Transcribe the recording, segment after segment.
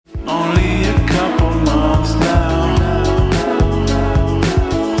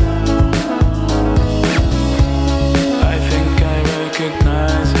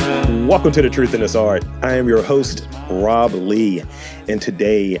Welcome to The Truth in This Art. I am your host, Rob Lee, and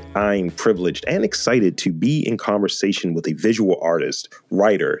today I'm privileged and excited to be in conversation with a visual artist,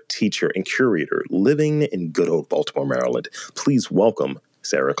 writer, teacher, and curator living in good old Baltimore, Maryland. Please welcome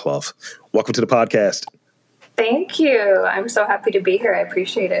Sarah Clough. Welcome to the podcast. Thank you. I'm so happy to be here. I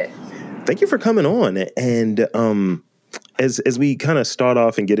appreciate it. Thank you for coming on. And as we kind of start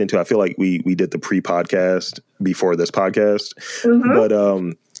off and get into, I feel like we did the pre-podcast before this podcast, but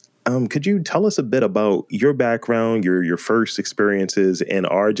could you tell us a bit about your background, your first experiences in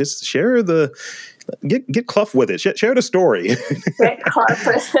art? Just share get Clough with it. Share the story. Get Clough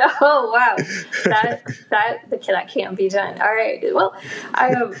with it. Oh wow, that can't be done. All right. Well,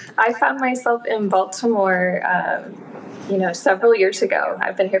 I found myself in Baltimore, several years ago.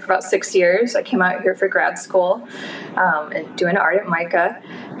 I've been here for about 6 years. I came out here for grad school and doing art at MICA.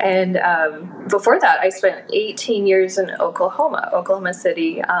 And before that, I spent 18 years in Oklahoma. Oklahoma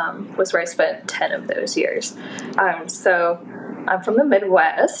City was where I spent 10 of those years. So I'm from the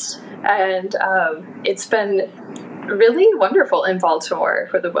Midwest, and it's been really wonderful in Baltimore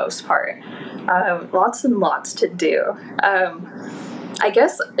for the most part. Lots and lots to do. I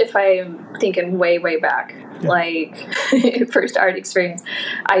guess if I'm thinking way, way back, like first art experience,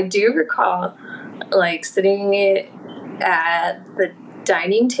 I do recall like sitting at the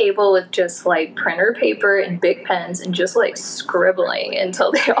dining table with just like printer paper and big pens and just like scribbling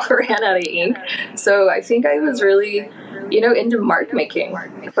until they all ran out of ink. So I think I was really, into mark making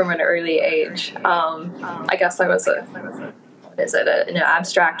from an early age. I guess I was an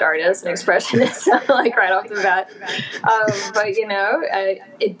abstract artist, an expressionist, like right off the bat. But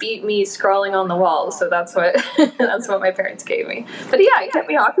it beat me scrawling on the wall, so that's what my parents gave me. But yeah, it kept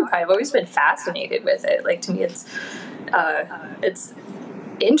me occupied. I've always been fascinated with it. Like to me, it's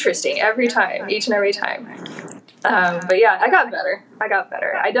interesting each and every time. But yeah, I got better.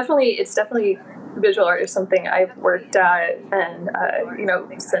 It's definitely visual art is something I've worked at, and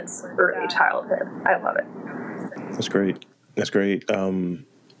since early childhood. I love it. That's great.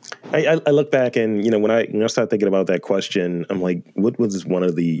 I look back and, when I start thinking about that question, I'm like, what was one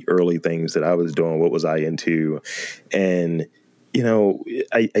of the early things that I was doing? What was I into? And,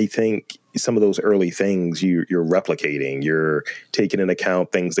 I think some of those early things you're replicating, you're taking into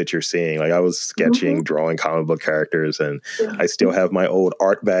account things that you're seeing. Like I was sketching, drawing comic book characters, and I still have my old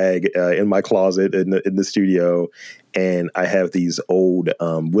art bag in my closet in the studio. And I have these old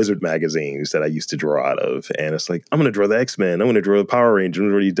Wizard magazines that I used to draw out of. And it's like, I'm going to draw the X-Men. I'm going to draw the Power Rangers. I'm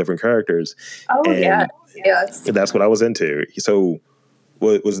going to draw these different characters. Oh, and yeah. Yes. That's what I was into. So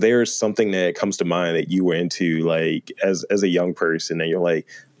was there something that comes to mind that you were into, like, as a young person, and you're like,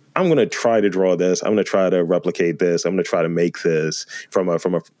 I'm going to try to draw this. I'm going to try to replicate this. I'm going to try to make this from an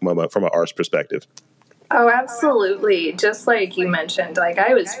art's perspective? Oh, absolutely. Just like you mentioned, like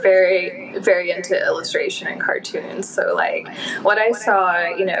I was very, very into illustration and cartoons. So like what I saw,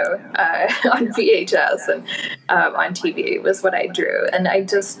 on VHS and on TV was what I drew. And I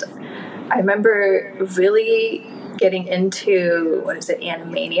remember really getting into,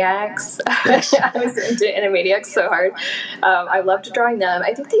 Animaniacs. I was into Animaniacs so hard. I loved drawing them.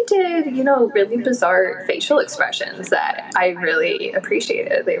 I think they did, really bizarre facial expressions that I really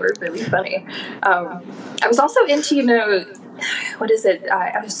appreciated. They were really funny. I was also into,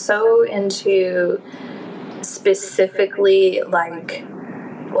 I was so into specifically like,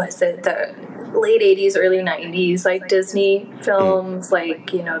 the late 80s, early 90s, like Disney films,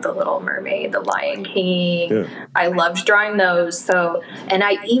 like, The Little Mermaid, The Lion King. Yeah. I loved drawing those. So, and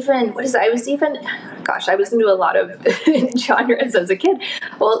I was into a lot of genres as a kid.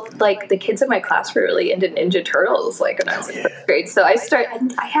 Well, like the kids in my class were really into Ninja Turtles, like when I was in first grade. So I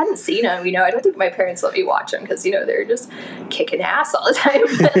hadn't seen them, I don't think my parents let me watch them because, they're just kicking ass all the time.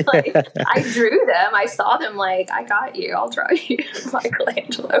 But, like, I drew them. I saw them like, I got you. I'll draw you,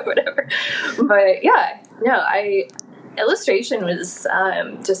 Michelangelo, whatever. But yeah, no, illustration was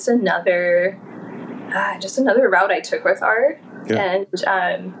just another route I took with art. Yeah.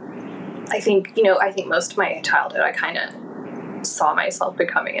 And I think most of my childhood I kind of saw myself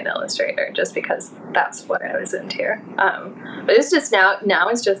becoming an illustrator just because that's what I was into. But it's just now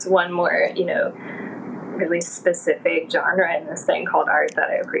it's just one more, really specific genre in this thing called art that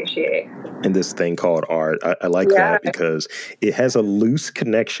I appreciate. And this thing called art, I like that because it has a loose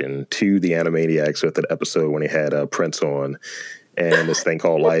connection to the Animaniacs with an episode when he had Prince on and this thing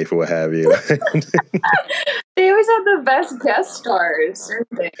called Life or what have you. They always had the best guest stars,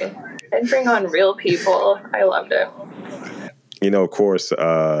 didn't they? And bring on real people. I loved it. Of course,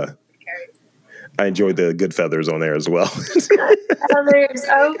 I enjoyed the good feathers on there as well. Feathers,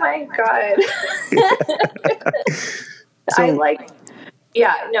 oh my God. So, I like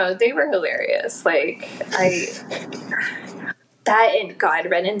Yeah, no, they were hilarious. Like, and God,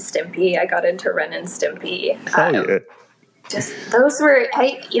 Ren and Stimpy. I got into Ren and Stimpy. Oh yeah. Just those were,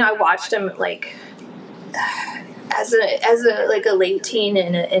 I watched them like as a like a late teen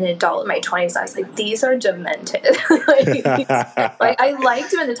and an adult in my 20s. I was like, these are demented. like I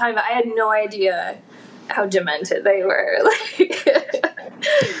liked them at the time, but I had no idea how demented they were. Like,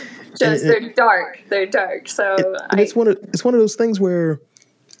 they're dark. So it's one of those things where,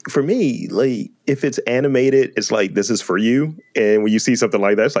 for me, like, if it's animated, it's like, this is for you. And when you see something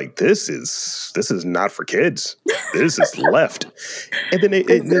like that, it's like, this is not for kids. This is left. And then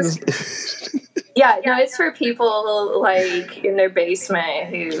it's for people like in their basement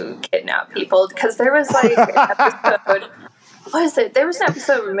who kidnap people. Because there was like an episode. What is it? There was an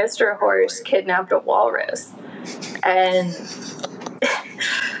episode where Mr. Horse kidnapped a walrus, and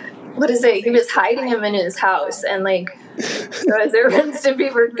what is it? He was hiding him in his house, and like, as Ren and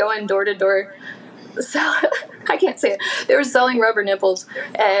Stimpy were going door to door, so I can't say it. They were selling rubber nipples,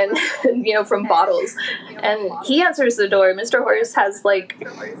 and from bottles. And he answers the door. Mr. Horse has like,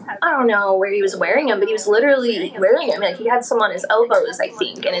 I don't know where he was wearing them, but he was literally wearing them. Like, he had some on his elbows, I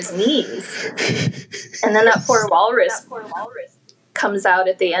think, and his knees. And then that poor walrus comes out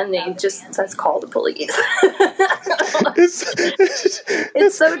at the end, and he just says, "Call the police."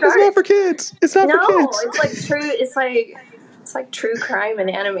 It's so dark. It's not for kids. It's not for kids. It's like true. It's like true crime and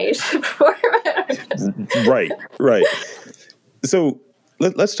animation format. Right. So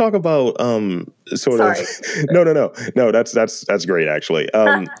let's talk about Sorry. No. That's great, actually.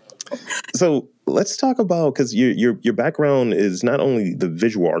 So let's talk about, because your background is not only the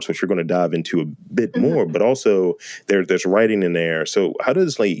visual arts, which you're going to dive into a bit more, but also there's writing in there. So how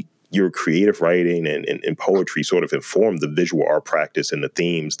does like your creative writing and poetry sort of inform the visual art practice and the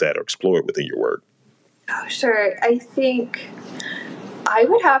themes that are explored within your work? Oh, sure. I think I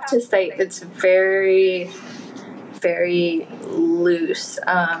would have to say it's very, very loose.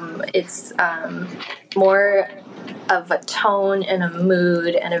 It's more of a tone and a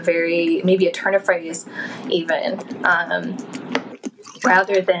mood and maybe a turn of phrase even,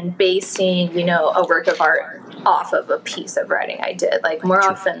 rather than basing, a work of art off of a piece of writing I did. Like, more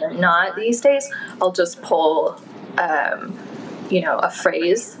often than not these days, I'll just pull, a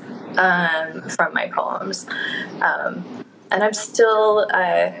phrase from my poems. And I'm still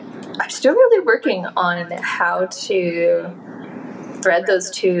really working on how to thread those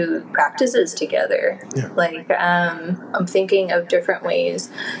two practices together. Yeah. Like, I'm thinking of different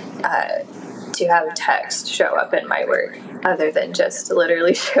ways to have text show up in my work other than just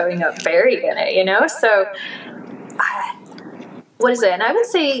literally showing up buried in it, So, what is it? And I would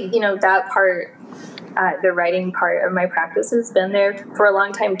say, that part, the writing part of my practice has been there for a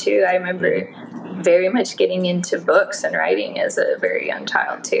long time too. I remember very much getting into books and writing as a very young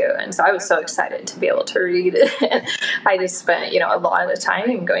child too, and so I was so excited to be able to read it. I just spent a lot of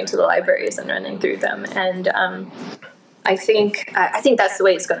time going to the libraries and running through them, and I think that's the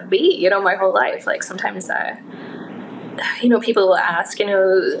way it's going to be my whole life. Like, sometimes people will ask,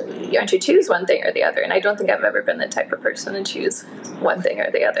 aren't you choose one thing or the other? And I don't think I've ever been the type of person to choose one thing or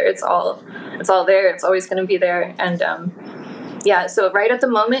the other. It's all there. It's always going to be there. And so right at the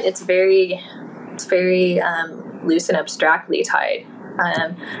moment, it's very loose and abstractly tied.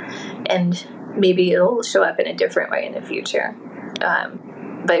 And maybe it'll show up in a different way in the future.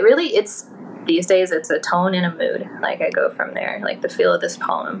 But really, these days, it's a tone and a mood. Like, I go from there, like the feel of this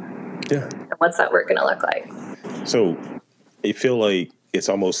poem. Yeah. And what's that work going to look like? So I feel like it's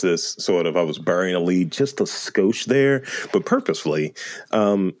almost this sort of, I was burying a lead just a skosh there, but purposefully.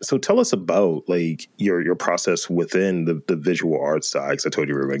 So tell us about like your process within the visual arts side, because I told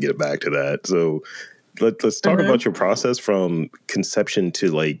you we were going to get back to that. So let's talk about your process from conception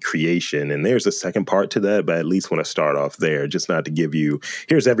to like creation. And there's a second part to that, but I at least want to start off there, just not to give you,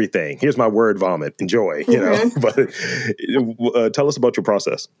 here's everything. Here's my word vomit. Enjoy, But tell us about your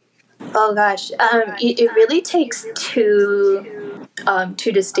process. Oh gosh, it really takes two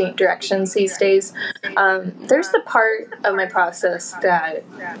distinct directions these days. There's the part of my process that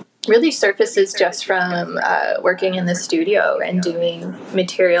really surfaces just from working in the studio and doing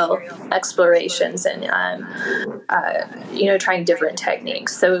material explorations and trying different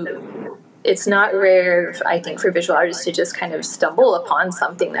techniques. So it's not rare, I think, for visual artists to just kind of stumble upon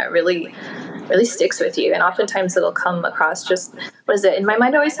something that really sticks with you. And oftentimes it'll come across just, what is it? In my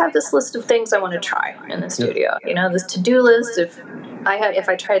mind, I always have this list of things I want to try in the studio. This to-do list. If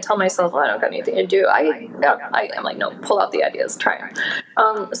I try to tell myself, I don't got anything to do, I'm like, no, pull out the ideas, try them.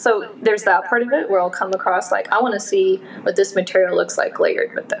 So there's that part of it where I'll come across like, I want to see what this material looks like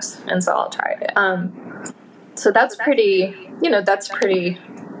layered with this. And so I'll try it. So that's pretty, that's pretty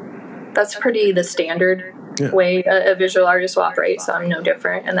the standard way a visual artist will operate. So I'm no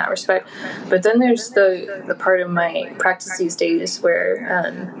different in that respect. But then there's the part of my practice these days where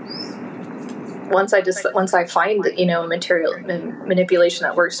once I find material manipulation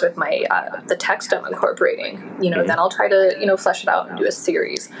that works with my the text I'm incorporating, then I'll try to flesh it out and do a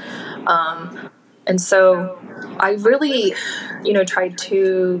series. And so I really, tried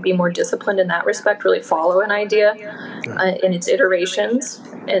to be more disciplined in that respect, really follow an idea in its iterations,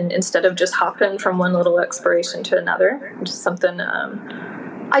 and instead of just hopping from one little exploration to another, just something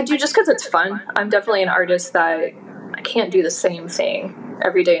I do just because it's fun. I'm definitely an artist that I can't do the same thing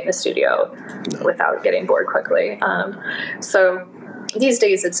every day in the studio without getting bored quickly. So these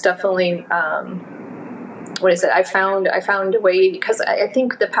days it's definitely... I found a way, because I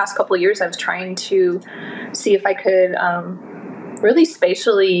think the past couple of years I was trying to see if I could really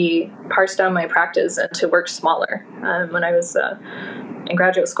spatially parse down my practice and to work smaller. When I was in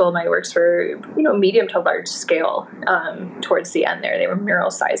graduate school, my works were medium to large scale. Towards the end there, they were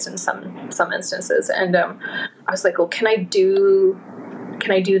mural sized in some instances, and I was like, well, can I do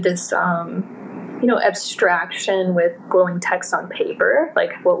this abstraction with glowing text on paper?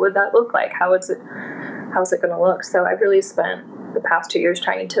 Like, what would that look like? How's it going to look? So I've really spent the past 2 years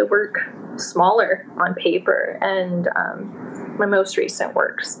trying to work smaller on paper, and my most recent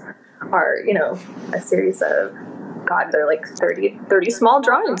works are a series of, they're like 30 small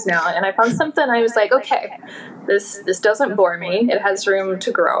drawings now, and I found something. I was like, okay, this doesn't bore me, it has room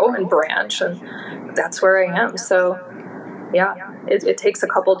to grow and branch, and that's where I am. So yeah, it takes a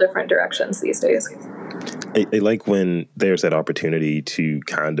couple different directions these days. I like when there's that opportunity to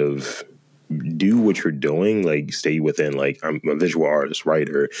kind of do what you're doing, like stay within, like, I'm a visual artist,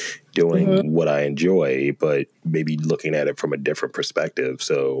 writer, doing what I enjoy, but maybe looking at it from a different perspective.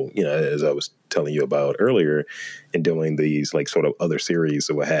 So, as I was telling you about earlier, and doing these like sort of other series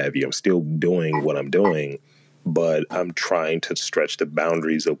or what have you, I'm still doing what I'm doing, but I'm trying to stretch the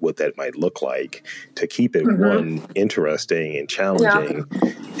boundaries of what that might look like to keep it one, interesting and challenging.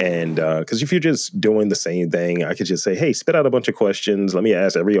 And because if you're just doing the same thing, I could just say, hey, spit out a bunch of questions. Let me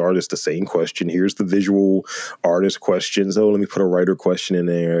ask every artist the same question. Here's the visual artist questions. Oh, let me put a writer question in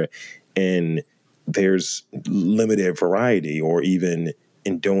there. And there's limited variety, or even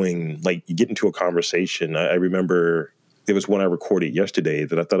in doing, like, you get into a conversation. I remember there was one I recorded yesterday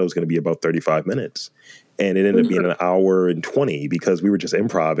that I thought it was going to be about 35 minutes. And it ended up being an hour and 20 because we were just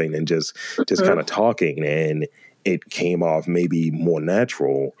improvising and just kind of talking. And it came off maybe more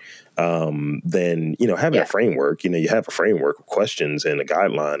natural than, having a framework. You have a framework of questions and a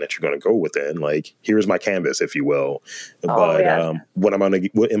guideline that you're going to go within. Like, here's my canvas, if you will. What am I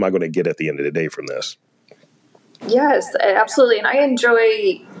going to get at the end of the day from this? Yes, absolutely. And I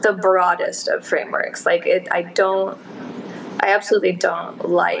enjoy the broadest of frameworks. Like, I absolutely don't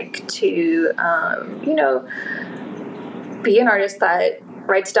like to, be an artist that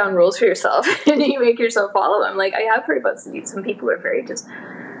writes down rules for yourself and you make yourself follow them. Like, I have heard about some people who are very just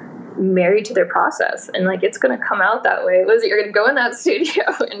married to their process, and like, it's going to come out that way. You're going to go in that studio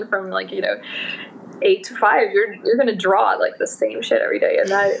and from 8 to 5, you're going to draw like the same shit every day, and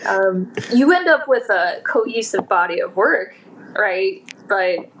that you end up with a cohesive body of work, right?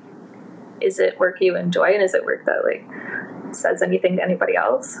 But is it work you enjoy, and is it work that like says anything to anybody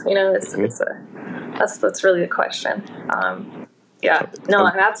else? That's really the question.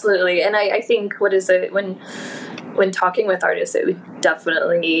 Absolutely. And I think, what is it, when talking with artists, it would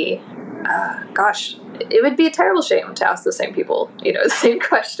definitely, it would be a terrible shame to ask the same people, the same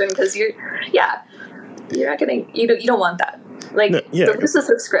question, because you're not getting, you don't want that. Like, the loosest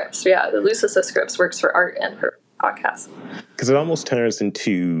of scripts. Yeah, the loosest of scripts works for art and for podcasts. Because it almost turns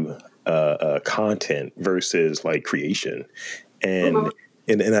into content versus like creation. And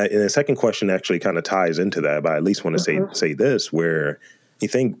and the second question actually kind of ties into that, but I at least want to say this, where you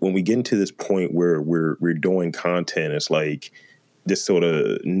think when we get into this point where we're doing content, it's like this sort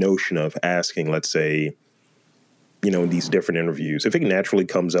of notion of asking, let's say, in these different interviews, if it naturally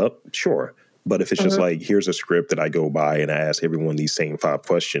comes up, sure. But if it's just like, here's a script that I go by and I ask everyone these same 5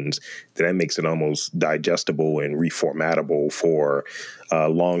 questions, then that makes it almost digestible and reformatable for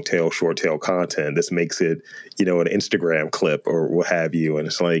long tail, short tail content. This makes it, an Instagram clip or what have you. And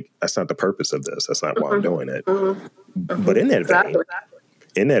it's like, that's not the purpose of this. That's not why I'm doing it. But in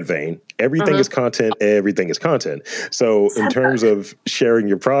that vein, everything is content. Everything is content. So in terms of sharing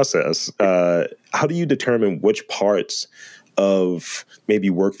your process, how do you determine which parts of maybe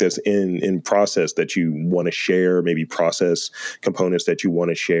work that's in process that you want to share, maybe process components that you want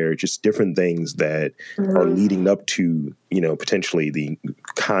to share, just different things that are leading up to, potentially the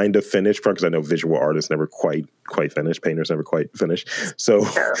kind of finished part, because I know visual artists never quite finished, painters never quite finished. So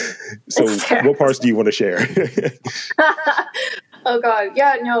what parts do you want to share? Oh God.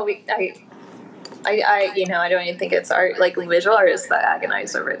 Yeah, no, I don't even think it's art, like visual artists that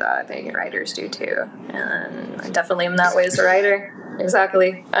agonize over that. I think writers do too. And I definitely am that way as a writer.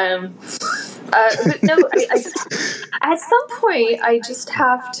 Exactly. No, at some point I just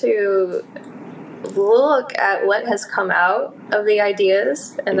have to look at what has come out of the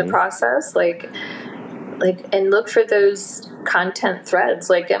ideas and the process, and look for those content threads.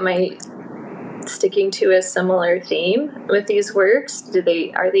 Like, am I sticking to a similar theme with these works? Are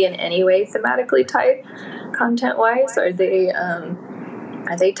they in any way thematically tied, content wise? Are they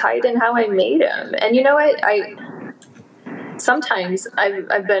tied in how I made them? And you know what? Sometimes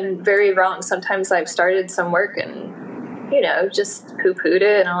I've been very wrong. Sometimes I've started some work and just poo-pooed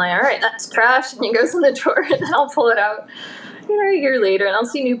it, and I'm like, all right, that's trash, and it goes in the drawer, and then I'll pull it out a year later, and I'll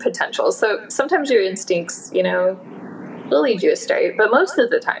see new potential. So sometimes your instincts will lead you astray, but most of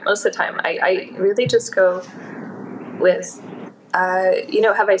the time I really just go with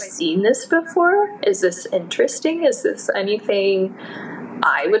have I seen this before? Is this interesting? Is this anything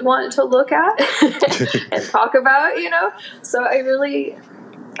I would want to look at and talk about? So I really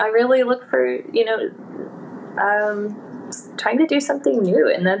look for trying to do something new,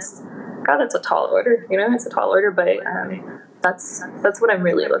 and that's a tall order. It's a tall order, but that's what I'm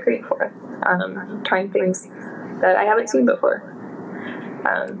really looking for. Trying things that I haven't seen before.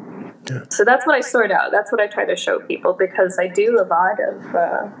 So that's what I sort out. That's what I try to show people, because I do a lot of,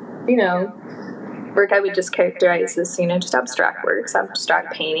 work I would just characterize as, just abstract works,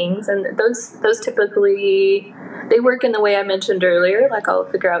 abstract paintings. And those typically, they work in the way I mentioned earlier. Like, I'll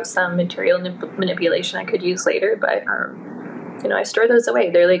figure out some material manipulation I could use later, but, I store those away.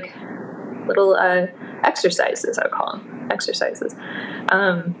 They're like little exercises, I would call them. Exercises.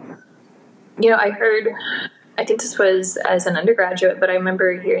 I think this was as an undergraduate, but I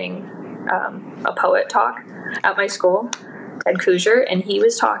remember hearing a poet talk at my school, Ted Kooser, and he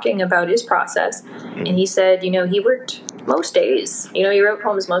was talking about his process. And he said, he worked most days. He wrote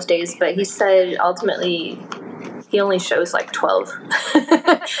poems most days, but he said ultimately he only shows like 12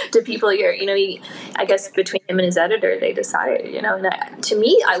 to people a year. I guess between him and his editor, they decided, and to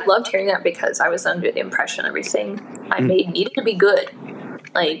me, I loved hearing that, because I was under the impression everything I made needed to be good.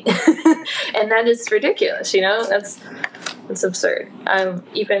 Like, and that is ridiculous, that's absurd.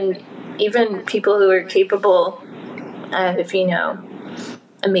 Even people who are capable of,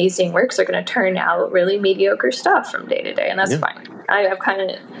 amazing works are going to turn out really mediocre stuff from day to day, and that's fine. I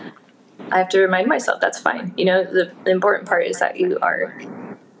have to remind myself that's fine. The important part is that you are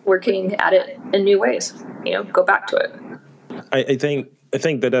working at it in new ways. Go back to it. I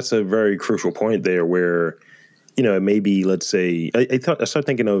think that's a very crucial point there, where maybe, let's say, I started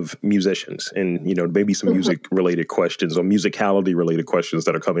thinking of musicians and, maybe some music related questions or musicality related questions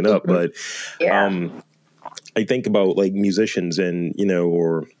that are coming up. But I think about like musicians and,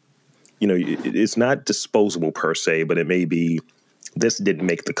 it's not disposable per se, but it may be, this didn't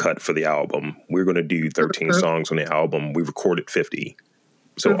make the cut for the album. We're going to do 13 songs on the album. We recorded 50.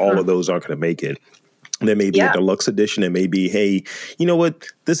 So all of those aren't going to make it. There may be a deluxe edition. It may be, hey, you know what?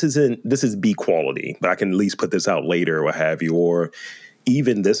 This is B quality, but I can at least put this out later or what have you. Or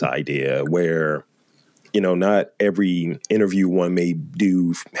even this idea where, not every interview one may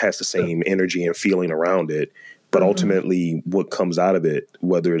do has the same energy and feeling around it. But ultimately, what comes out of it,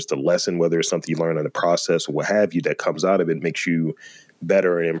 whether it's the lesson, whether it's something you learn in the process or what have you, that comes out of it makes you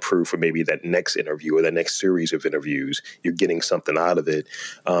better and improve for maybe that next interview or that next series of interviews. You're getting something out of it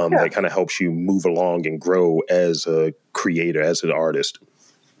that kind of helps you move along and grow as a creator, as an artist.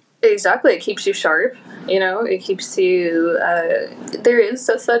 Exactly. It keeps you sharp. It keeps you, there is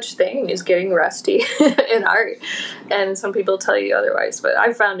a such thing as getting rusty in art. And some people tell you otherwise, but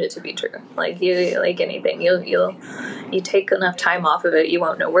I found it to be true. Like anything, you take enough time off of it, you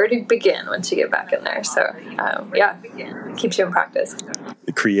won't know where to begin once you get back in there. So, it keeps you in practice.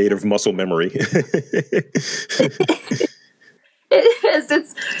 Creative muscle memory. It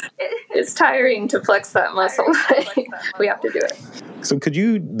is. It's tiring to flex that muscle, but we have to do it. So could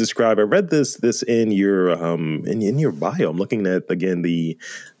you describe, I read this in your in your bio. I'm looking at again the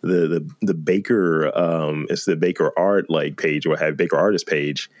Baker it's the Baker art page, or have Baker artist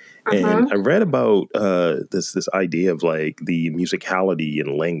page. And I read about this idea of like the musicality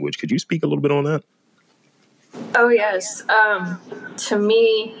in language. Could you speak a little bit on that? Oh yes. To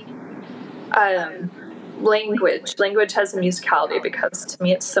me, language has a musicality, because to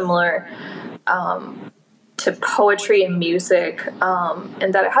me it's similar to poetry and music,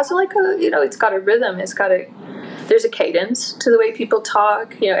 and that it has like a, it's got a rhythm, there's a cadence to the way people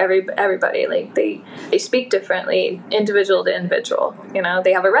talk. Everybody, like, they speak differently, individual to individual.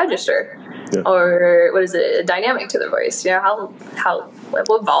 They have a register, or what is it, a dynamic to their voice.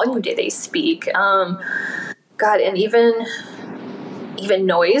 What volume do they speak? God, and even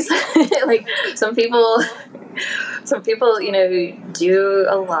noise. Like, some people, do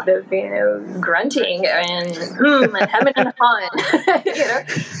a lot of, grunting and hemming and hawing.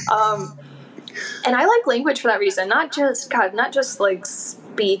 And I like language for that reason, not just like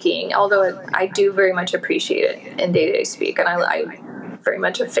speaking, although I do very much appreciate it in day-to-day speak, and I'm very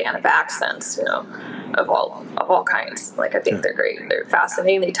much a fan of accents, of all kinds. Like, I think they're great, they're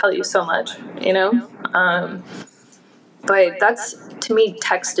fascinating, they tell you so much, but that's, to me,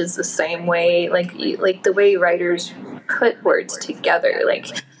 text is the same way, like the way writers put words together, like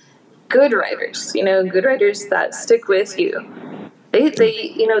good writers that stick with you.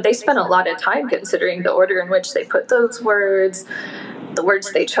 They spend a lot of time considering the order in which they put those words, the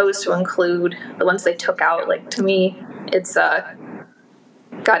words they chose to include, the ones they took out. Like, to me, it's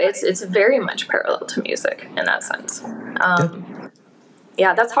it's very much parallel to music in that sense.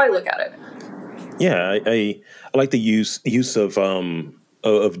 Yeah, that's how I look at it. Yeah, I like the use of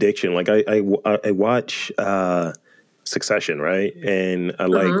diction. Like, I watch Succession, right? And I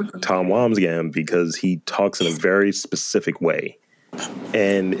like Tom Wamsgam because he talks in a very specific way.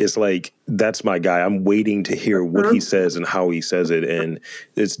 And it's like, that's my guy. I'm waiting to hear what he says and how he says it. And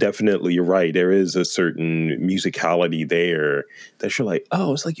it's definitely, you're right, there is a certain musicality there that you're like,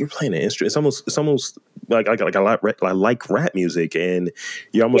 oh, it's like you're playing an instrument. It's almost like I like rap music, and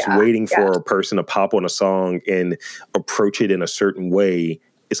you're almost waiting for a person to pop on a song and approach it in a certain way.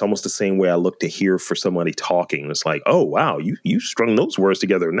 It's almost the same way I look to hear for somebody talking. It's like, oh, wow, you strung those words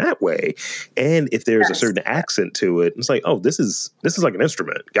together in that way. And if there's a certain accent to it, it's like, oh, this is like an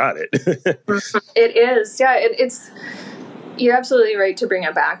instrument. Got it. It is. Yeah, it's, you're absolutely right to bring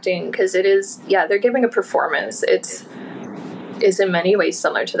up acting, because it is, they're giving a performance. It's in many ways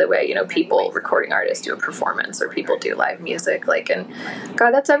similar to the way, people, recording artists, do a performance, or people do live music. Like, and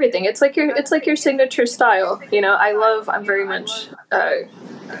God, that's everything. It's like your signature style. I'm very much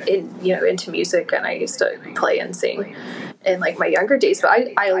into music, and I used to play and sing in like my younger days, but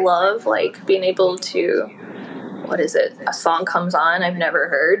I love like being able to, what is it, a song comes on I've never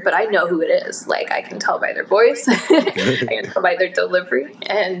heard, but I know who it is. Like, I can tell by their voice, I can tell by their delivery,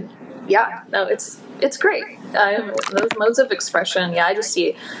 and it's great. Those modes of expression, I just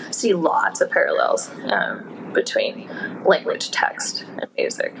see lots of parallels between language, text, and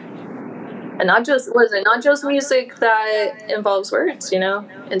music. And not just music that involves words,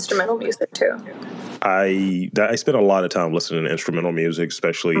 instrumental music too. I spend a lot of time listening to instrumental music,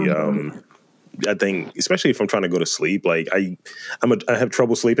 especially I think, especially if I'm trying to go to sleep. Like, I have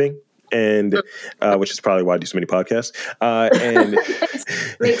trouble sleeping, and which is probably why I do so many podcasts. And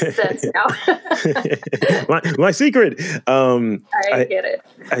makes sense now. my secret. I get it.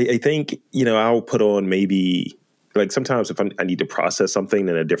 I think, I'll put on, maybe, like, sometimes if I need to process something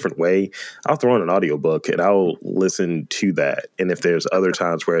in a different way, I'll throw on an audiobook and I'll listen to that. And if there's other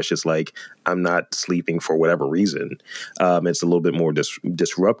times where it's just like, I'm not sleeping for whatever reason, it's a little bit more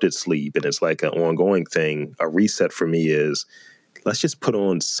disrupted sleep, and it's like an ongoing thing. A reset for me is, let's just put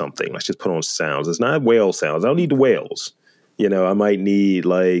on something. Let's just put on sounds. It's not whale sounds. I don't need the whales. I might need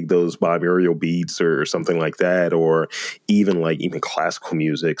like those binaural beats or something like that, or even classical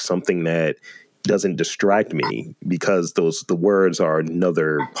music, something that doesn't distract me, because the words are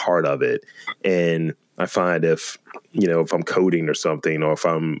another part of it. And I find if I'm coding or something, or if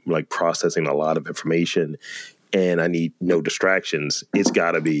I'm like processing a lot of information and I need no distractions, it's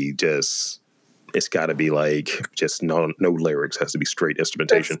got to be like just no lyrics. It has to be straight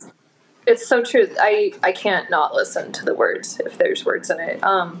instrumentation. It's so true. I can't not listen to the words if there's words in it.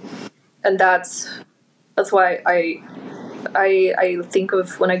 And that's why I think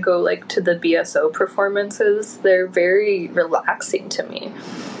of, when I go like to the BSO performances, they're very relaxing to me.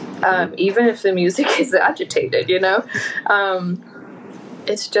 Even if the music is agitated, it's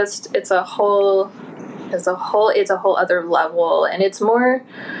a whole other level, and it's more,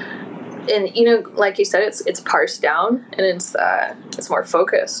 and like you said, it's parsed down, and it's more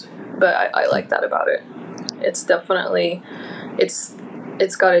focused. But I like that about it. It's definitely, it's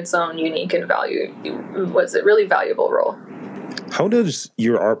got its own unique and really valuable role. How does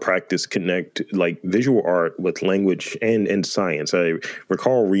your art practice connect like visual art with language and science? I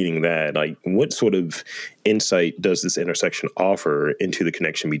recall reading that. Like, what sort of insight does this intersection offer into the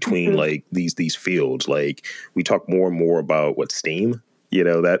connection between like these fields? Like, we talk more and more about what STEAM,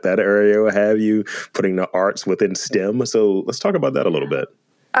 that area will have you putting the arts within STEM. So let's talk about that a little bit.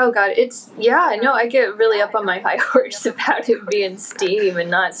 Oh God, I get really up on my high horse about it being STEAM and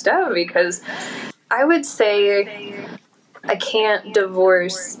not STEM, because I would say I can't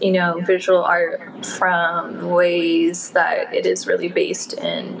divorce, visual art from ways that it is really based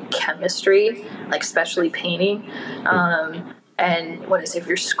in chemistry, like especially painting. And what is it, if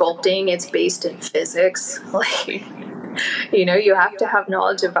you're sculpting, it's based in physics. Like, you have to have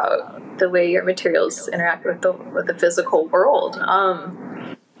knowledge about the way your materials interact with the physical world.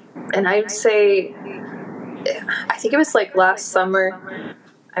 And I'd say, I think it was like last summer,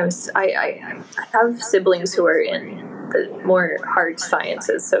 I have siblings who are in the more hard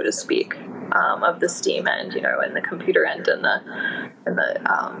sciences, so to speak, of the STEAM end, and the computer end, and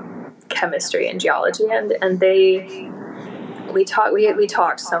the chemistry and geology end, and we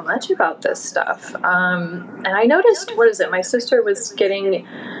talked so much about this stuff, and I noticed, my sister was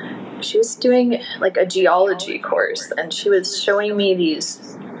she was doing like a geology course, and she was showing me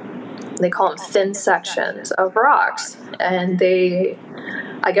these, they call them thin sections of rocks, and they,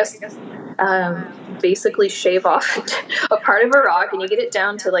 I guess, basically shave off a part of a rock, and you get it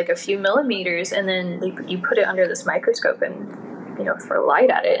down to like a few millimeters, and then you put it under this microscope and throw light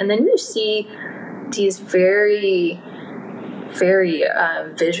at it, and then you see these very, very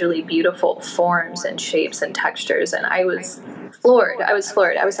visually beautiful forms and shapes and textures, and I was floored. I was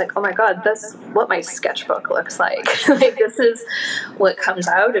like, oh my God, that's what my sketchbook looks like. Like, this is what comes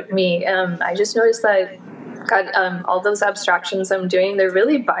out of me. I just noticed that, God, all those abstractions I'm doing, they're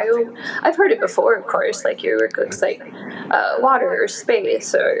really I've heard it before, of course, like your work looks like water or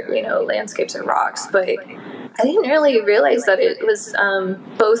space or, landscapes or rocks, but I didn't really realize that it was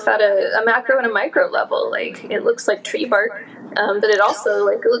both at a macro and a micro level. Like, it looks like tree bark, but it also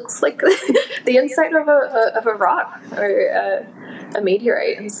it looks like the inside of a rock or a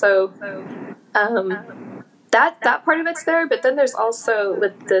meteorite. And so that part of it's there, but then there's also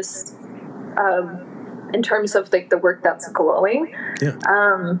with this, in terms of like the work that's glowing,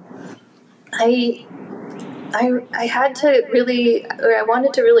 I had to really, or I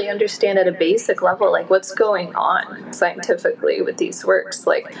wanted to really understand at a basic level, like what's going on scientifically with these works.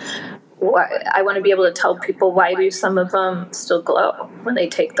 Like, I want to be able to tell people, why do some of them still glow when they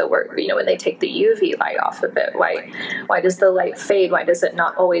take the work, when they take the UV light off of it? Why does the light fade? Why does it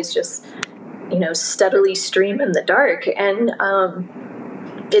not always just, steadily stream in the dark? And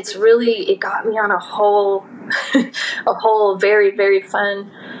it got me on a whole very, very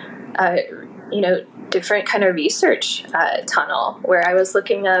fun, different kind of research tunnel, where I was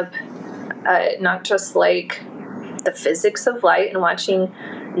looking up not just like the physics of light and watching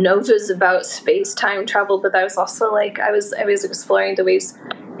novas about space-time travel, but I was also like, I was exploring the ways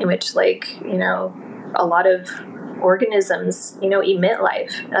in which, like, a lot of organisms, emit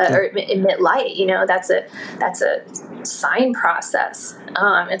life or emit light. That's a sign process.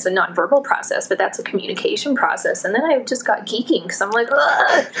 It's a nonverbal process, but that's a communication process. And then I just got geeking because I'm like,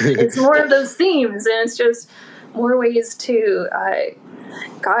 it's more of those themes, and it's just more ways to,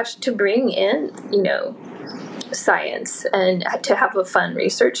 to bring in, science and to have a fun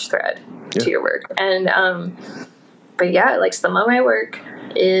research thread to your work. And but yeah, like some of my work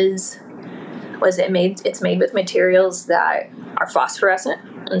it's made with materials that are phosphorescent,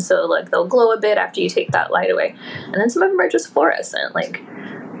 and so like they'll glow a bit after you take that light away, and then some of them are just fluorescent, like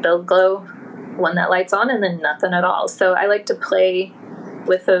they'll glow when that light's on and then nothing at all. So I like to play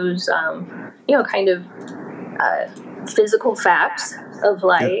with those kind of physical facts of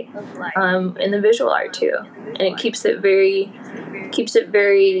light in the visual art too, and it keeps it very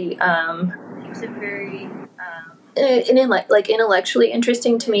intellectually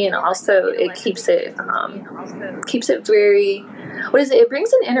interesting to me, and also it keeps it very, it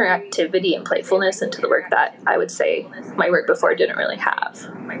brings an interactivity and playfulness into the work that I would say my work before didn't really have.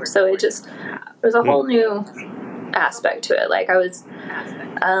 So there's a whole new aspect to it. Like I was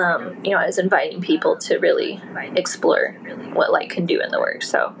inviting people to really explore what light can do in the work.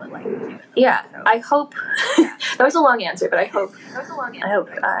 So yeah, I hope that was a long answer, but I hope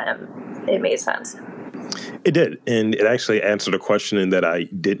it made sense. It did, and it actually answered a question that I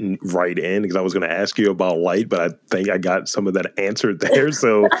didn't write in because I was going to ask you about light, but I think I got some of that answered there.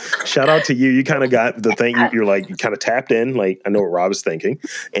 So shout out to you. You kind of got the thing. You're like, you kind of tapped in. Like, I know what Rob is thinking,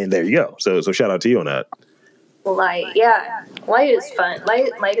 and there you go. So shout out to you on that. Light, yeah, light is fun.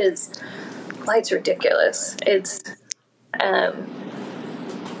 Light's ridiculous. I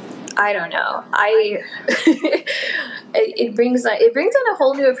don't know. It brings in a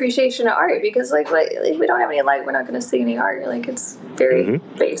whole new appreciation of art, because like we don't have any light, we're not going to see any art. Like, it's very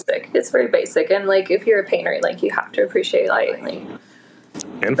basic. It's very basic, and like if you're a painter, like you have to appreciate light. Like,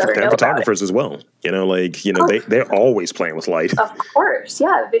 and photographers as well. They're always playing with light. Of course,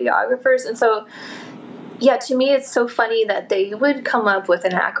 yeah, videographers, and so. Yeah, to me, it's so funny that they would come up with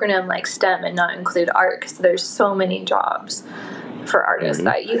an acronym like STEM and not include art, because there's so many jobs for artists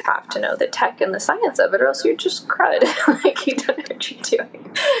that you have to know the tech and the science of it, or else you're just crud. Like, you don't know what you're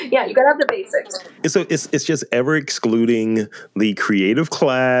doing. Yeah, you gotta have the basics. So it's just ever excluding the creative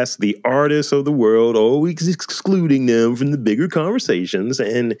class, the artists of the world, always excluding them from the bigger conversations.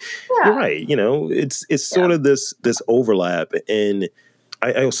 And you're right, it's sort of this overlap. And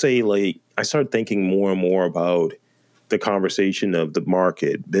I'll say, like, I started thinking more and more about the conversation of the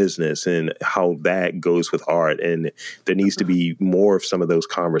market, business, and how that goes with art. And there needs to be more of some of those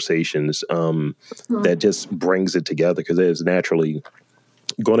conversations that just brings it together, because there's naturally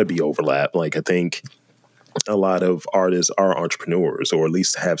going to be overlap. Like, I think a lot of artists are entrepreneurs, or at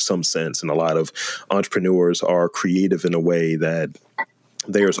least have some sense. And a lot of entrepreneurs are creative in a way that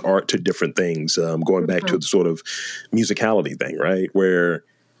there's art to different things, going back to the sort of musicality thing, right? Where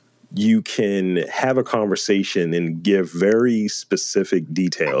you can have a conversation and give very specific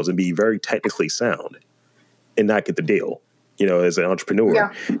details and be very technically sound and not get the deal, as an entrepreneur.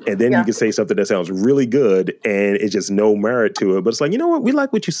 Yeah. And then you can say something that sounds really good and it's just no merit to it. But it's like, you know what? We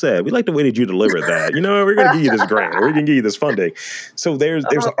like what you said. We like the way that you delivered that. We're going to give you this grant. We're going to give you this funding. So there's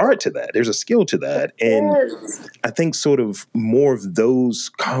an art to that. There's a skill to that. And I think sort of more of those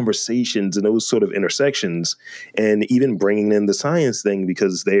conversations and those sort of intersections, and even bringing in the science thing,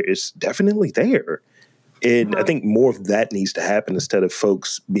 because there is definitely there. And I think more of that needs to happen, instead of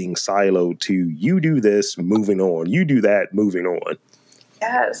folks being siloed to, you do this, moving on, you do that, moving on.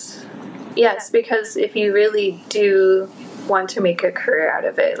 Yes, because if you really do want to make a career out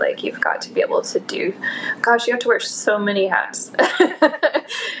of it, like, you've got to be able to you have to wear so many hats.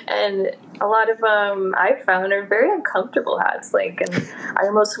 And a lot of them I've found are very uncomfortable hats. Like, and I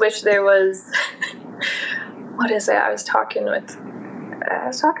almost wish there was, what is it? I was talking with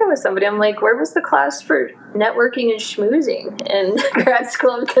somebody. I'm like, where was the class for networking and schmoozing in grad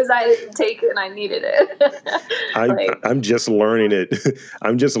school? Because I didn't take it and I needed it. I'm just learning it.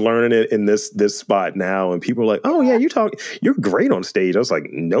 I'm just learning it in this spot now. And people are like, oh yeah, you're great on stage. I was like,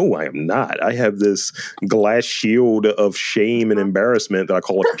 no, I am not. I have this glass shield of shame and embarrassment that I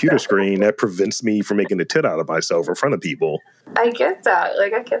call a computer screen that prevents me from making a tit out of myself in front of people. I get that.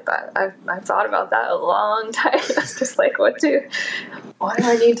 I've thought about that a long time. It's just like, what do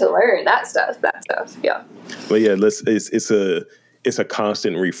I need to learn? That stuff. Yeah. But yeah, it's a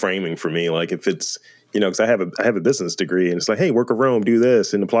constant reframing for me. Like, if it's, because I have a business degree, and it's like, hey, work at Rome, do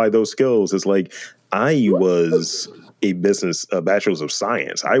this and apply those skills. It's like, I was a bachelor's of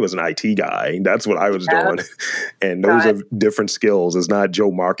science. I was an IT guy. That's what I was doing. And those are different skills. It's not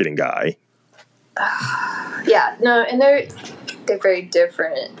Joe marketing guy. Yeah, no, and they're very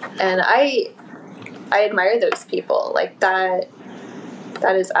different. And I admire those people. Like, that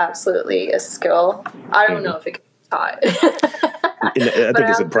is absolutely a skill. I don't know if it can be taught. I think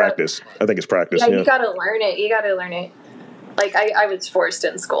it's in practice. I think it's practice. Yeah, you got to learn it. Like, I was forced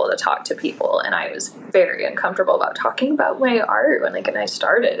in school to talk to people, and I was very uncomfortable about talking about my art when I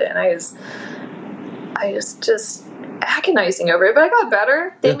started, and I was just agonizing over it, but I got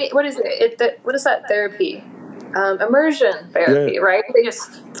better. What is it? What is that therapy? Immersion therapy, right? They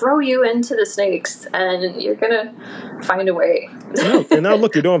just throw you into the snakes, and you're gonna find a way. And now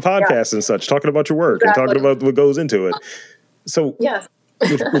look, you're doing podcasts and such, talking about your work and talking about what goes into it. So,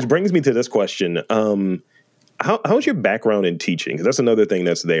 which brings me to this question: how's your background in teaching? Because that's another thing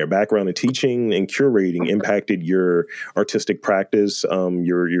that's there. Background in teaching and curating impacted your artistic practice,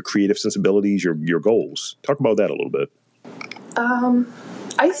 your creative sensibilities, your goals. Talk about that a little bit.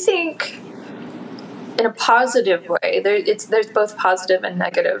 I think, in a positive way, there's both positive and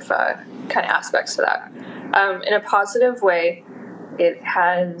negative kind of aspects to that. In a positive way, it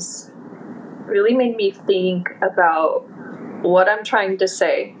has really made me think about what I'm trying to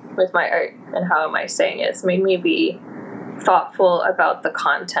say with my art and how am I saying it. It's made me be thoughtful about the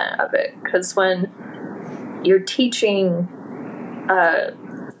content of it, because when you're teaching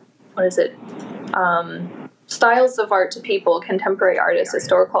styles of art to people, contemporary artists,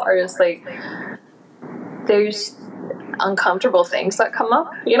 historical artists, like, there's uncomfortable things that come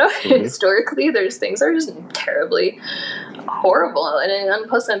up, historically. There's things that are just terribly horrible and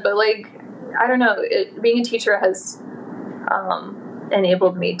unpleasant, but like, I don't know, being a teacher has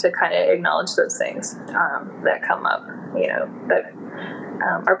enabled me to kind of acknowledge those things that come up. that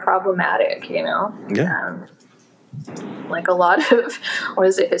are problematic, Yeah. like a lot of,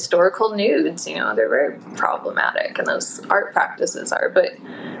 historical nudes, they're very problematic, and those art practices are, but,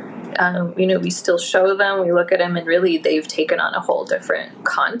 we still show them, we look at them, and really they've taken on a whole different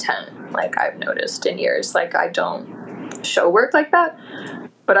content, like I've noticed in years. Like, I don't show work like that,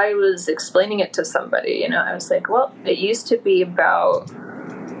 but I was explaining it to somebody, I was like, well, it used to be about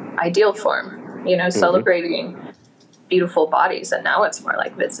ideal form, celebrating beautiful bodies, and now it's more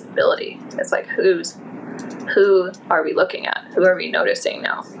like visibility. It's like, who are we looking at? Who are we noticing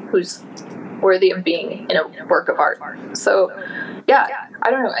now? Who's worthy of being in a work of art? So, yeah,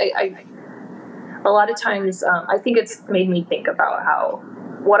 I don't know. I a lot of times, I think it's made me think about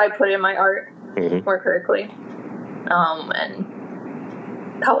what I put in my art more critically, and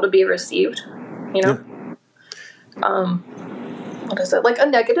how it'll be received. Yeah. What is it? Like, a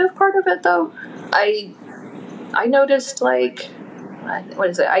negative part of it, though, I noticed, like, what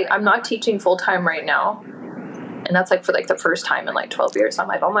is it? I'm not teaching full time right now. And that's like for like the first time in like 12 years. I'm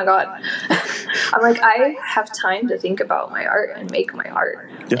like, oh my God. I'm like, I have time to think about my art and make my art.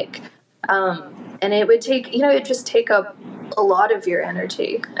 Yeah. Like, and it would take, it'd just take up a lot of your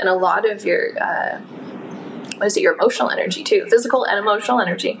energy and a lot of your, your emotional energy too, physical and emotional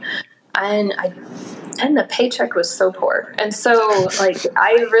energy. And the paycheck was so poor. And so, like,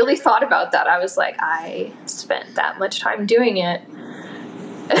 I really thought about that. I was like, I spent that much time doing it.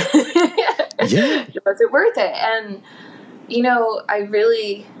 Yeah. Was it worth it? And I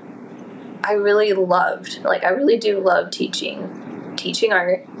really loved, like, I really do love teaching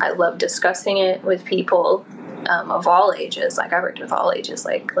art. I love discussing it with people of all ages. Like, I worked with all ages,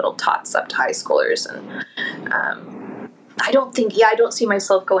 like little tots up to high schoolers, and I don't see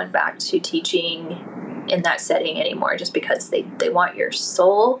myself going back to teaching in that setting anymore, just because they want your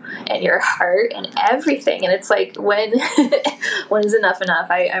soul and your heart and everything. And it's like, when is enough?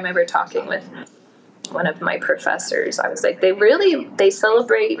 I remember talking with one of my professors. I was like, they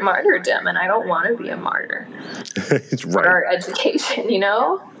celebrate martyrdom, and I don't want to be a martyr. It's right. For our education,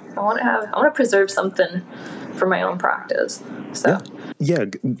 I want to preserve something for my own practice. So yeah,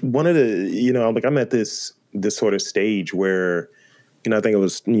 one of the, like, I'm at this sort of stage where, I think I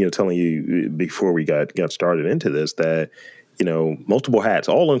was, telling you before we got started into this that, multiple hats,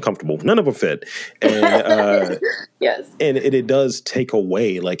 all uncomfortable, none of them fit. And, yes. And it does take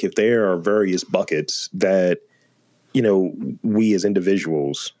away, like, if there are various buckets that, we as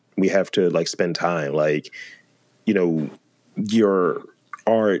individuals, we have to, like, spend time, like, your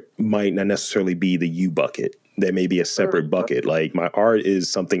art might not necessarily be the you bucket. There may be a separate bucket. Like, my art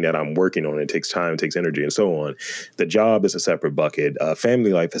is something that I'm working on. It takes time, it takes energy, and so on. The job is a separate bucket.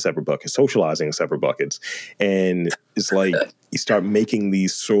 Family life is a separate bucket. Socializing is separate buckets. And it's like you start making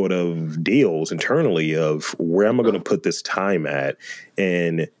these sort of deals internally of, where am I going to put this time at?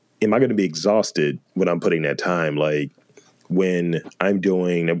 And am I going to be exhausted when I'm putting that time? Like, when I'm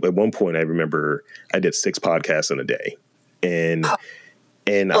doing, at one point, I remember I did 6 podcasts in a day. And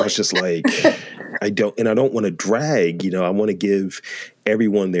I was just like, I don't want to drag, I want to give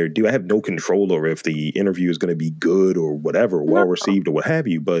everyone their due. I have no control over if the interview is going to be good or whatever, well received or what have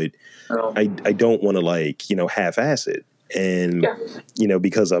you, but I don't want to, like, half-ass it. And,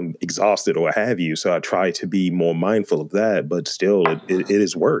 because I'm exhausted or what have you. So I try to be more mindful of that, but still it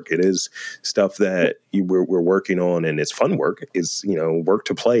is work. It is stuff that we're working on, and it's fun work. It's, work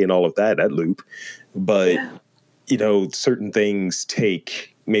to play and all of that loop. But, certain things take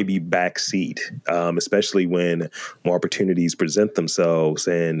maybe backseat, especially when more opportunities present themselves.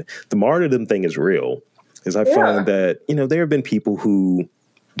 And the martyrdom thing is real, because I find that, there have been people who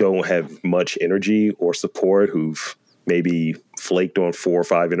don't have much energy or support, who've maybe flaked on 4 or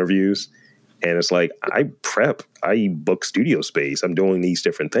 5 interviews. And it's like, I prep, I book studio space, I'm doing these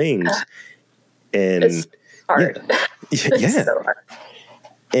different things. And it's hard. It's so hard.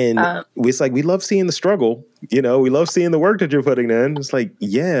 And it's like, we love seeing the struggle, we love seeing the work that you're putting in. It's like,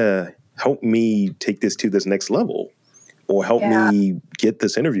 help me take this to this next level, or help me get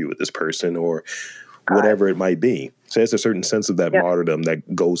this interview with this person, or whatever it might be. So there's a certain sense of that martyrdom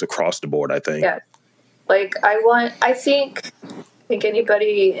that goes across the board, I think. Yeah. Like, I think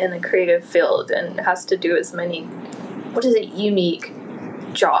anybody in the creative field and has to do as many, unique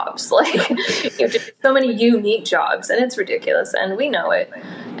jobs. Like, you have to do so many unique jobs, and it's ridiculous, and we know it.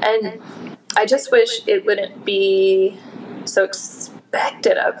 And I just wish it wouldn't be so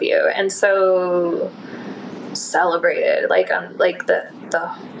expected of you and so celebrated. Like,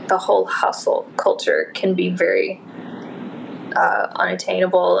 the whole hustle culture can be very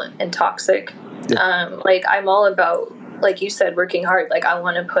unattainable and toxic. Like, I'm all about, like you said, working hard. Like, I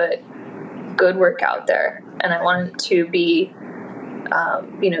want to put good work out there, and I want it to be,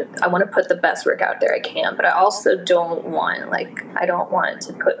 I want to put the best work out there I can, but I also don't want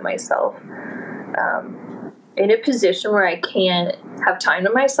to put myself in a position where I can't have time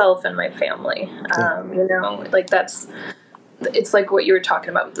to myself and my family. It's like what you were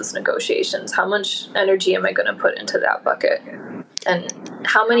talking about with these negotiations. How much energy am I going to put into that bucket? And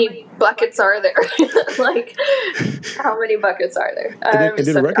how many buckets are there? How many buckets are there? And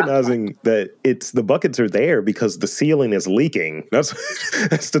then recognizing that the buckets are there because the ceiling is leaking. That's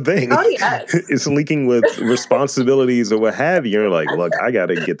the thing. Oh, yes. It's leaking with responsibilities or what have you. You're like, look, I got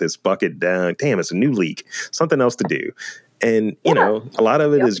to get this bucket down. Damn, it's a new leak. Something else to do. And, a lot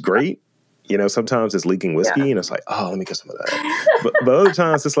of it is great. Sometimes it's leaking whiskey and it's like, oh, let me get some of that. but other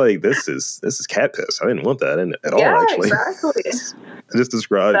times it's like, this is cat piss. I didn't want that at all, actually. Exactly. I just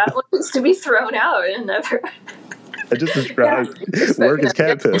described that one needs to be thrown out and never. I just described work as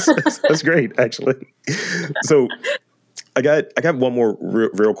cat piss. That's great, actually. So I got one more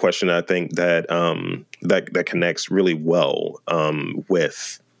real question. I think that that connects really well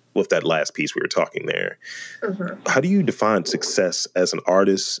with that last piece we were talking there. Mm-hmm. How do you define success as an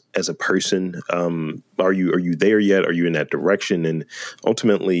artist, as a person? Are you there yet? Are you in that direction? And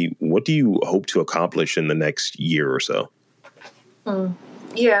ultimately, what do you hope to accomplish in the next year or so?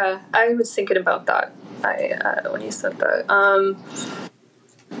 Yeah, I was thinking about that. When you said that,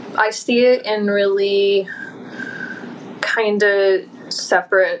 I see it in really kind of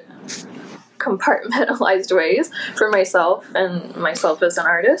separate, compartmentalized ways for myself and myself as an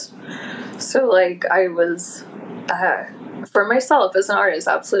artist. So I was for myself as an artist,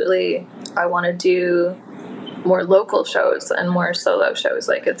 absolutely I want to do more local shows and more solo shows.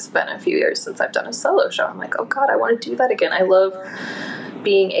 It's been a few years since I've done a solo show. I'm like, oh God, I want to do that again. I love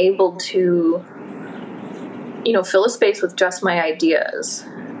being able to fill a space with just my ideas.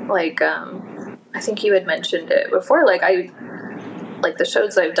 I think you had mentioned it before, the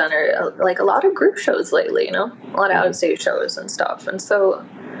shows I've done are a lot of group shows lately, a lot of out of state shows and stuff. And so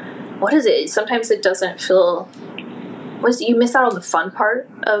what is it? Sometimes it doesn't feel, you miss out on the fun part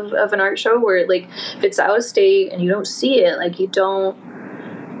of an art show where if it's out of state and you don't see it, you don't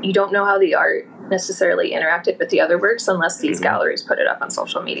know how the art necessarily interacted with the other works unless these galleries put it up on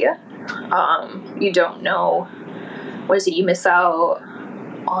social media. You don't know, you miss out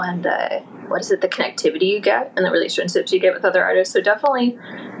on the connectivity you get and the relationships you get with other artists. So definitely,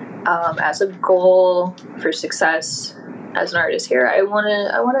 as a goal for success as an artist here, I want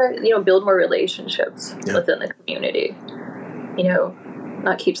to build more relationships within the community.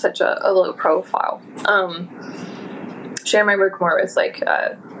 Not keep such a low profile. Share my work more with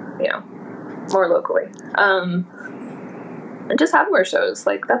more locally. And just have more shows.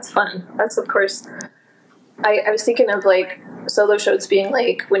 That's fun. That's, of course, I was thinking of solo shows being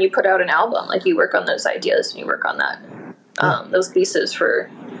when you put out an album, you work on those ideas and you work on that, those pieces for,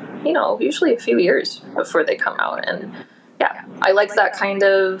 usually a few years before they come out. And I like that kind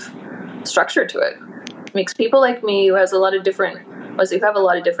of structure to it. It makes people like me who have a lot of different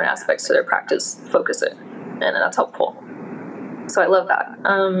aspects to their practice focus it. And that's helpful. So I love that.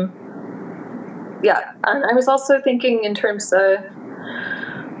 And I was also thinking in terms of,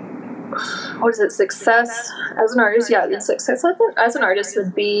 success as an artist? Success as an artist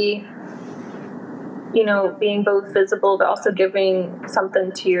would be, being both visible but also giving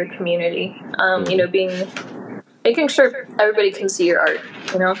something to your community. Making sure everybody can see your art.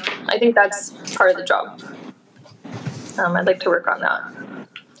 I think that's part of the job. I'd like to work on that.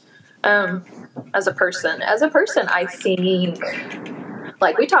 As a person, I think,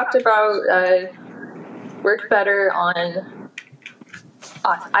 we talked about, work better on,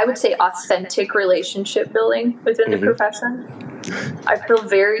 I would say, authentic relationship building within the profession. I feel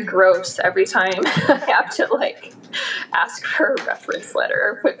very gross every time I have to ask for a reference letter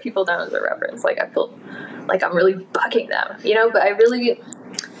or put people down as a reference. I feel like I'm really bugging them, but I really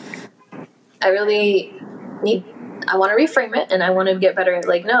need, I want to reframe it and I want to get better at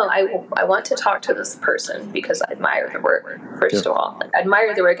no, I want to talk to this person because I admire the work, first of all. I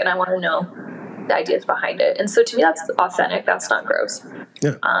admire the work and I want to know the ideas behind it. And so to me, that's authentic. That's not gross.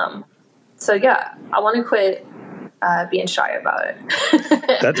 Yeah. I want to quit being shy about it.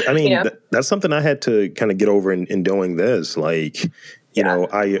 That's something I had to kind of get over in doing this. I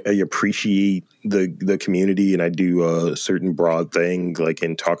appreciate the community and I do a certain broad thing,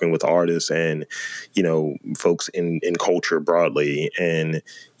 in talking with artists and, folks in culture broadly. And,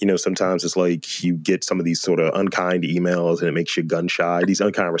 sometimes it's you get some of these sort of unkind emails and it makes you gun shy. These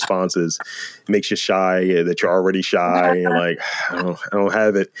unkind responses, it makes you shy that you're already shy. And I don't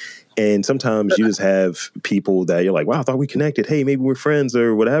have it. And sometimes you just have people that you're like, wow, I thought we connected. Hey, maybe we're friends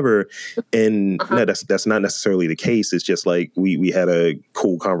or whatever. And no, that's not necessarily the case. It's just like we had a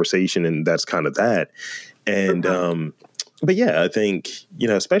cool conversation and that's kind of that. And but yeah, I think,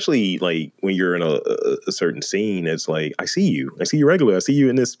 especially like when you're in a certain scene, it's like, I see you regularly. I see you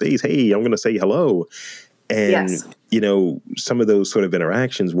in this space. Hey, I'm going to say hello. And, some of those sort of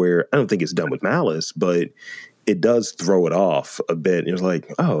interactions where I don't think it's done with malice, but it does throw it off a bit. It was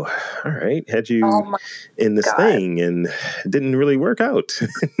like, oh, all right, had you in this thing and it didn't really work out.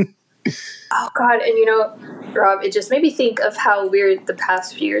 Oh, God. And, Rob, it just made me think of how weird the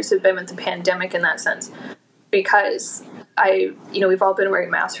past few years have been with the pandemic in that sense. Because we've all been wearing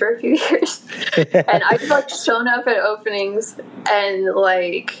masks for a few years. And I've, like, shown up at openings and,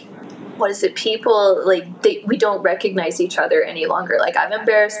 like, what is it? People, like, we don't recognize each other any longer. Like, I've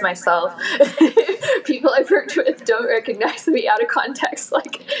embarrassed myself. People I've worked with don't recognize me out of context,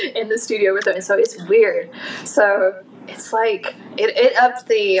 like, in the studio with them. And so it's weird. So it's like, it upped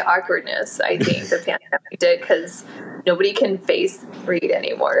the awkwardness, I think, the pandemic did, because nobody can face read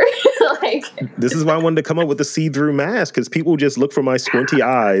anymore. Like, this is why I wanted to come up with the see-through mask, because people just look for my squinty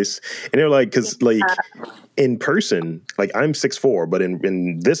eyes and they're like, because like in person, like I'm 6'4", but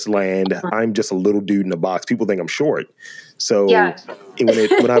in this land, I'm just a little dude in a box. People think I'm short. So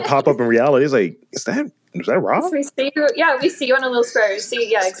when I pop up in reality, it's like, is that Rob? We see you on a little square.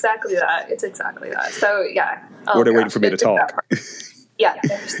 Yeah, exactly that. It's exactly that. So yeah. Or they're waiting for me to talk. Yeah.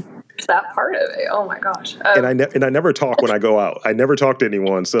 There's that part of it. Oh my gosh. And I never talk when I go out. I never talk to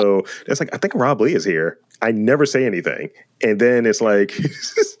anyone. So it's like, I think Rob Lee is here. I never say anything. And then it's like,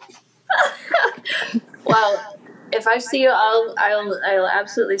 well, if I see you, I'll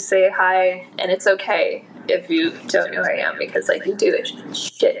absolutely say hi, and it's okay if you don't know who I am, because like we do a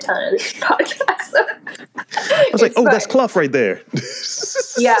shit ton of these podcasts. I was like, oh, fine. That's Clough right there.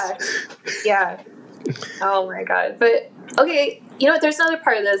 Yeah. Oh my God. But okay, there's another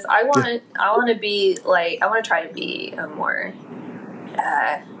part of this. I want to be like, I want to try to be a more,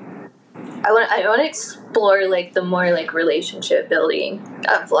 I want to explore like the more like relationship building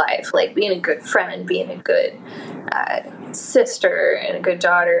of life, like being a good friend, being a good sister and a good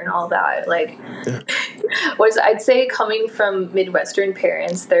daughter and all that. Like, I'd say coming from Midwestern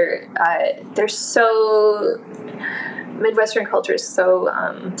parents, they're so, Midwestern culture is so,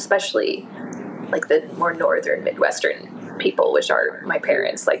 especially like the more northern Midwestern people, which are my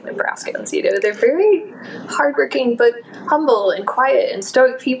parents, like Nebraskans, they're very hardworking but humble and quiet and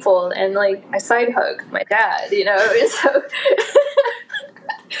stoic people, and like I side hug my dad, and so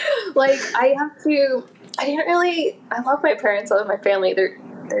like I love my parents, I love my family, they're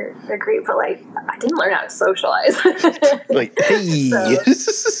great, but like I didn't learn how to socialize. Like, hey. So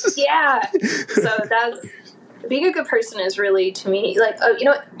that's, being a good person is really, to me, like,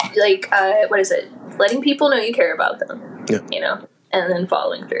 what is it? Letting people know you care about them, and then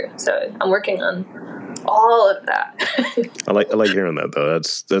following through. So I'm working on all of that. I like hearing that, though.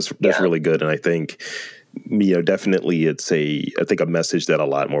 That's really good. And I think, definitely it's I think a message that a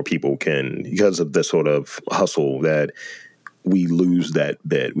lot more people can, because of this sort of hustle, that we lose that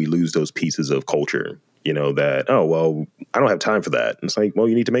bit. We lose those pieces of culture, that, oh, well, I don't have time for that. And it's like, well,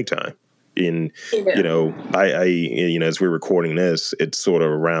 you need to make time. And, I as we're recording this, it's sort of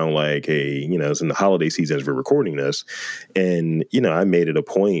around like it's in the holiday season as we're recording this. And, I made it a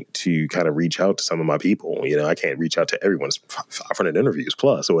point to kind of reach out to some of my people. I can't reach out to everyone's 500 interviews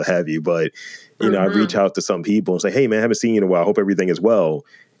plus or what have you. But, I reach out to some people and say, hey, man, I haven't seen you in a while. I hope everything is well.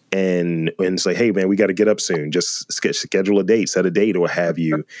 And say, hey, man, we got to get up soon. Just schedule a date, set a date or what have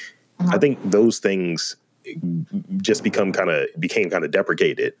you. I think those things just became kind of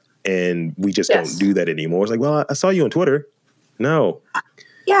deprecated. And we just don't do that anymore. It's like, well, I saw you on Twitter. No.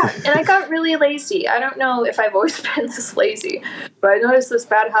 Yeah, and I got really lazy. I don't know if I've always been this lazy, but I noticed this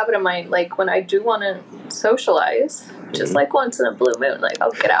bad habit of mine. Like, when I do want to socialize, just like once in a blue moon, like,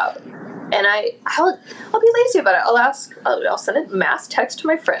 I'll get out. And I'll be lazy about it. I'll send a mass text to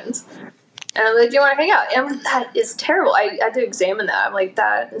my friends. And I'm like, do you want to hang out? And I'm like, that is terrible. I had to examine that. I'm like,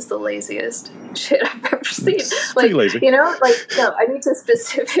 that is the laziest shit I've ever seen. Like, lazy. No, I need to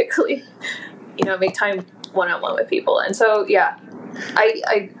specifically, make time one-on-one with people. And so, yeah,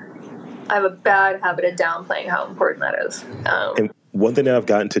 I have a bad habit of downplaying how important that is. And one thing that I've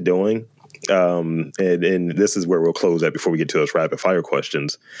gotten to doing, and this is where we'll close at before we get to those rapid fire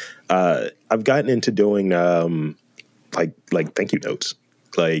questions. I've gotten into doing like thank you notes.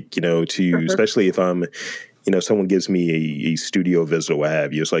 Like, especially if I'm, someone gives me a studio visit or what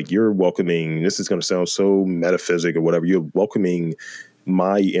have you, it's like, you're welcoming, this is going to sound so metaphysical or whatever, you're welcoming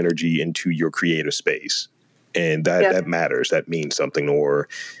my energy into your creative space. And that matters. That means something. Or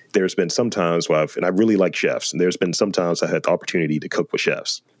there's been some times where I really like chefs, and there's been some times I had the opportunity to cook with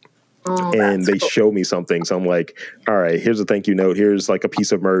chefs. And they show me something. So I'm like, all right, here's a thank you note. Here's like a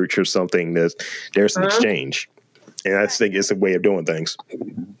piece of merch or something. There's an exchange. And I think it's a way of doing things.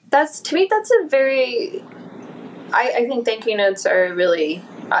 To me, that's a very, I think thank you notes are a really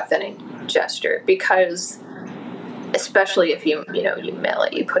authentic gesture, because especially if you mail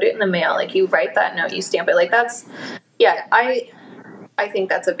it, you put it in the mail, like you write that note, you stamp it, like that's, I think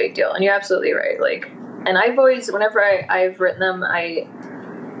that's a big deal. And you're absolutely right. Like, and I've always, whenever I've written them,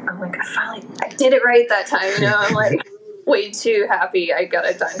 I'm like, I did it right that time. I'm like way too happy I got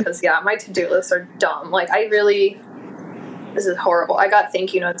it done, because my to-do lists are dumb. Like this is horrible. I got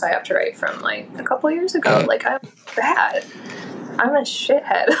thank you notes I have to write from like a couple years ago. Like, I'm bad. I'm a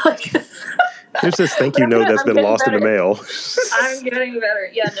shithead. Like, there's this thank you note that's been lost in the mail. I'm getting better.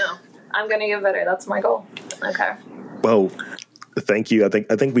 Yeah, no, I'm gonna get better. That's my goal. Okay. Well, thank you. I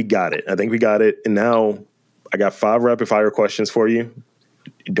think we got it. And now I got 5 rapid fire questions for you.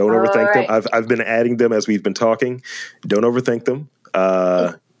 Don't overthink them. I've been adding them as we've been talking. Don't overthink them.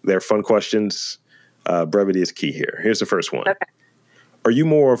 They're fun questions. Brevity is key here. Here's the first one. Okay. Are you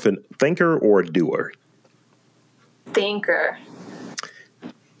more of a thinker or a doer? Thinker.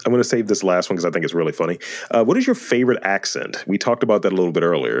 I'm going to save this last one because I think it's really funny. What is your favorite accent? We talked about that a little bit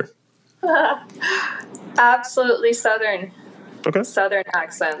earlier. Absolutely Southern. Okay. Southern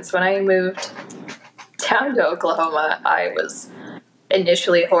accents. When I moved down to Oklahoma, I was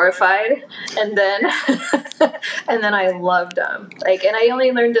initially horrified, and then I loved them. Like, and I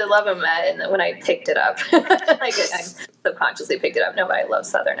only learned to love them when I picked it up. Like, I subconsciously picked it up. No, but I love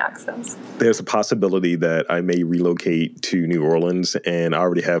Southern accents. There's a possibility that I may relocate to New Orleans, and I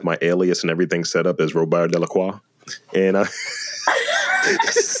already have my alias and everything set up as Robert Delacroix, and I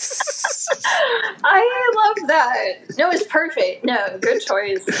love that. No, it's perfect. No, good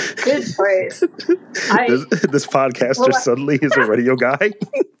choice. Good choice. This podcaster suddenly is a radio guy.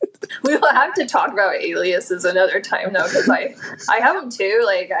 We will have to talk about aliases another time, though, because I have them too.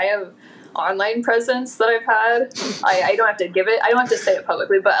 Like, I have online presence that I've had. I don't have to give it. I don't have to say it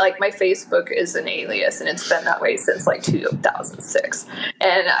publicly, but like my Facebook is an alias, and it's been that way since like 2006.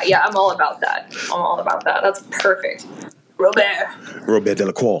 And I'm all about that. That's perfect. Robert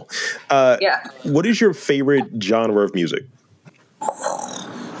Delacroix. What is your favorite genre of music?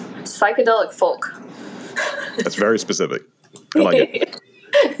 Psychedelic folk. That's very specific. I like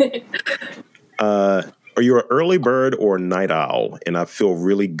it. Are you an early bird or a night owl? And I feel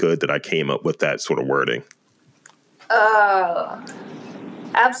really good that I came up with that sort of wording.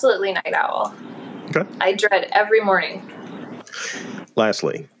 Absolutely night owl. Okay. I dread every morning.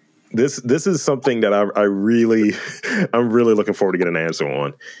 Lastly, this is something that I'm really looking forward to get an answer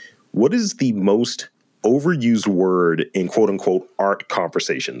on. What is the most overused word in quote unquote art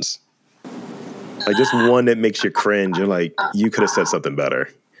conversations? Like, just one that makes you cringe. You're like, you could have said something better.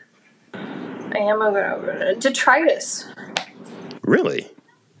 I am over detritus. Really?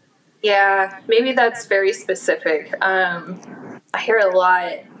 Yeah, maybe that's very specific. I hear a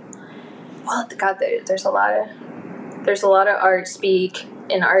lot. Well, God, there's a lot of art speak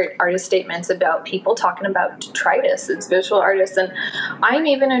and artist statements about people talking about detritus. It's visual artists, and I'm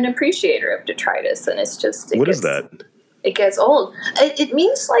even an appreciator of detritus. And it's just what is that? It gets old. It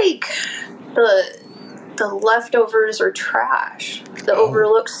means like the leftovers or trash, the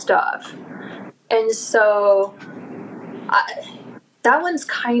overlooked stuff. And so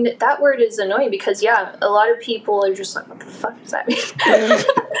that word is annoying because, a lot of people are just like, what the fuck does that mean?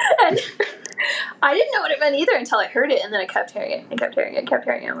 And I didn't know what it meant either until I heard it, and then I kept hearing it.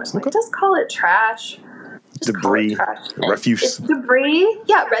 I was like, just call it trash. Just debris, call it trash. refuse. It's debris,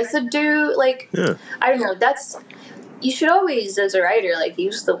 residue. Like, I don't know. You should always, as a writer, like,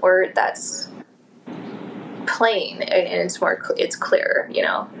 use the word that's plain and it's clearer,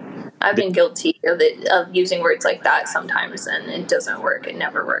 I've been guilty of using words like that sometimes, and it doesn't work. It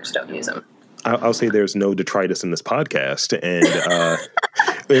never works. Don't use them. I'll say there's no detritus in this podcast, and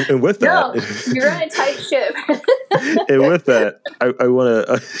with that, no, you're on a tight ship. And with that, I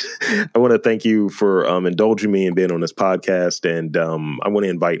want to thank you for indulging me and being on this podcast, and I want to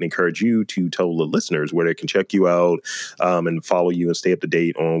invite and encourage you to tell the listeners where they can check you out and follow you and stay up to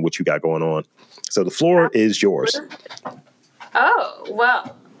date on what you got going on. So the floor is yours. Oh,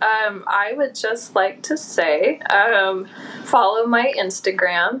 well. I would just like to say, follow my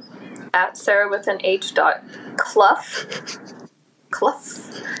Instagram at Sarah with an H .Clough, CLOUGH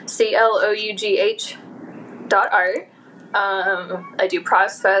 .art. I do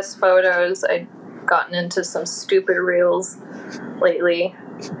process photos. I've gotten into some stupid reels lately,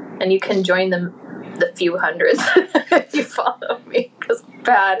 and you can join the the few hundreds if you follow me, because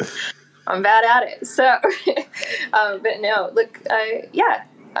I'm bad at it. So, but no, look,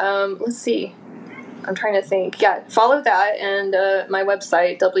 let's see. I'm trying to think. Yeah, follow that, and my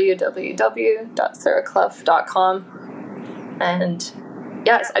website, www.sarahclough.com. And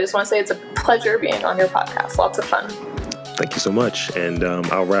yes, I just want to say it's a pleasure being on your podcast. Lots of fun. Thank you so much. And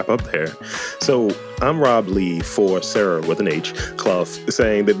I'll wrap up there. So I'm Rob Lee for Sarah with an H, Clough,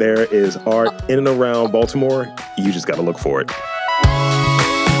 saying that there is art in and around Baltimore. You just got to look for it.